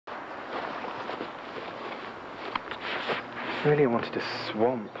Really wanted a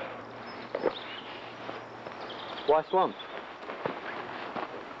swamp. Why swamp?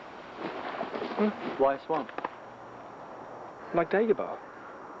 Why a swamp? Like Dagobah.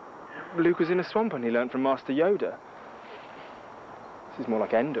 Luke was in a swamp and he learnt from Master Yoda. This is more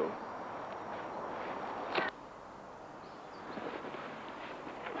like Endor.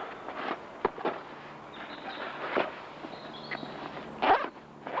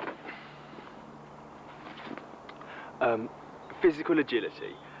 Physical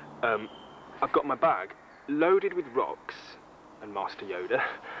agility. I've got my bag loaded with rocks and Master Yoda.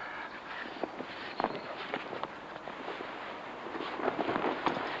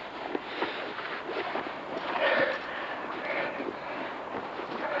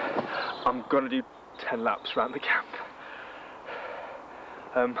 I'm gonna do 10 laps around the camp.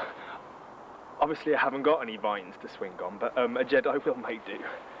 Obviously I haven't got any vines to swing on, but a Jedi will make do.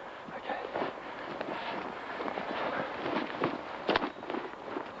 Okay.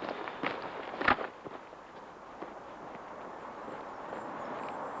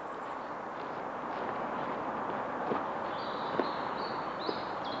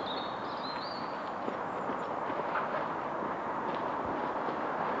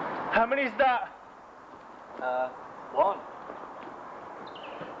 How many is that? One.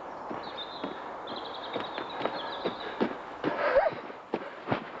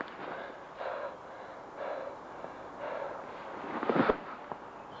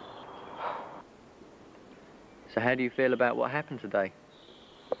 So how do you feel about what happened today?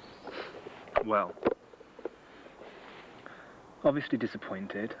 Well, obviously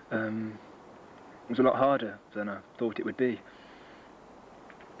disappointed. It was a lot harder than I thought it would be.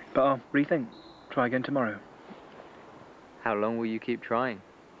 But I'll rethink. Try again tomorrow. How long will you keep trying?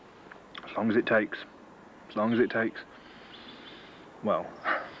 As long as it takes. As long as it takes. Well,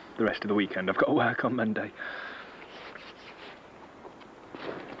 the rest of the weekend. I've got to work on Monday.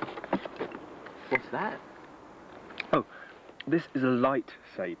 What's that? Oh, this is a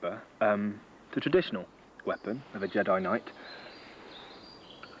lightsaber. It's a traditional weapon of a Jedi Knight.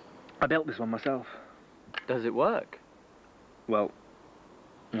 I built this one myself. Does it work? Well,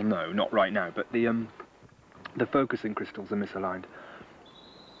 no, not right now, but the focusing crystals are misaligned.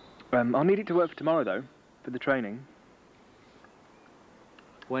 I'll need it to work for tomorrow, though, for the training.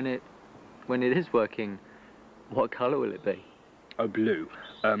 When it is working, what colour will it be? Oh, blue.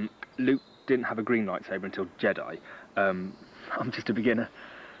 Luke didn't have a green lightsaber until Jedi. I'm just a beginner.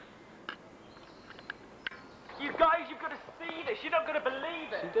 You guys, you've got to see this. You're not going to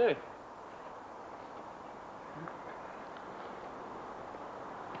believe it. You do.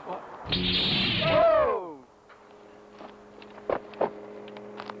 What? Whoa!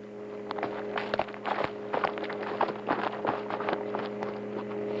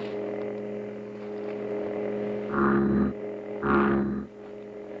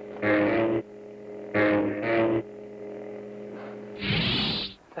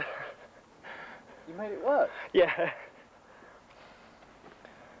 You made it work? Yeah.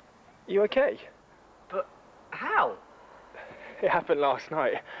 You okay? But how? It happened last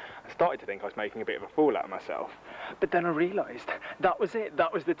night. I started to think I was making a bit of a fool out of myself. But then I realised that was it.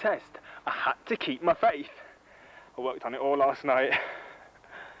 That was the test. I had to keep my faith. I worked on it all last night.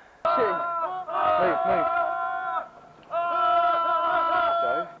 Move, move.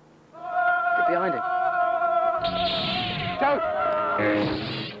 Joe? Get behind him. Joe!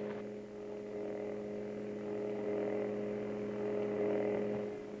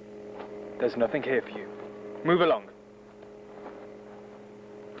 There's nothing here for you. Move along.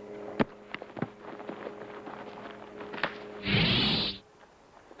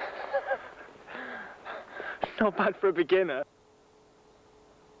 Not bad for a beginner.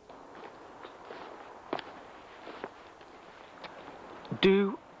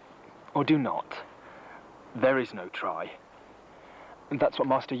 Do or do not. There is no try. And that's what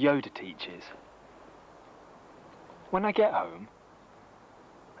Master Yoda teaches. When I get home,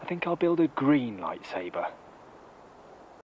 I think I'll build a green lightsaber.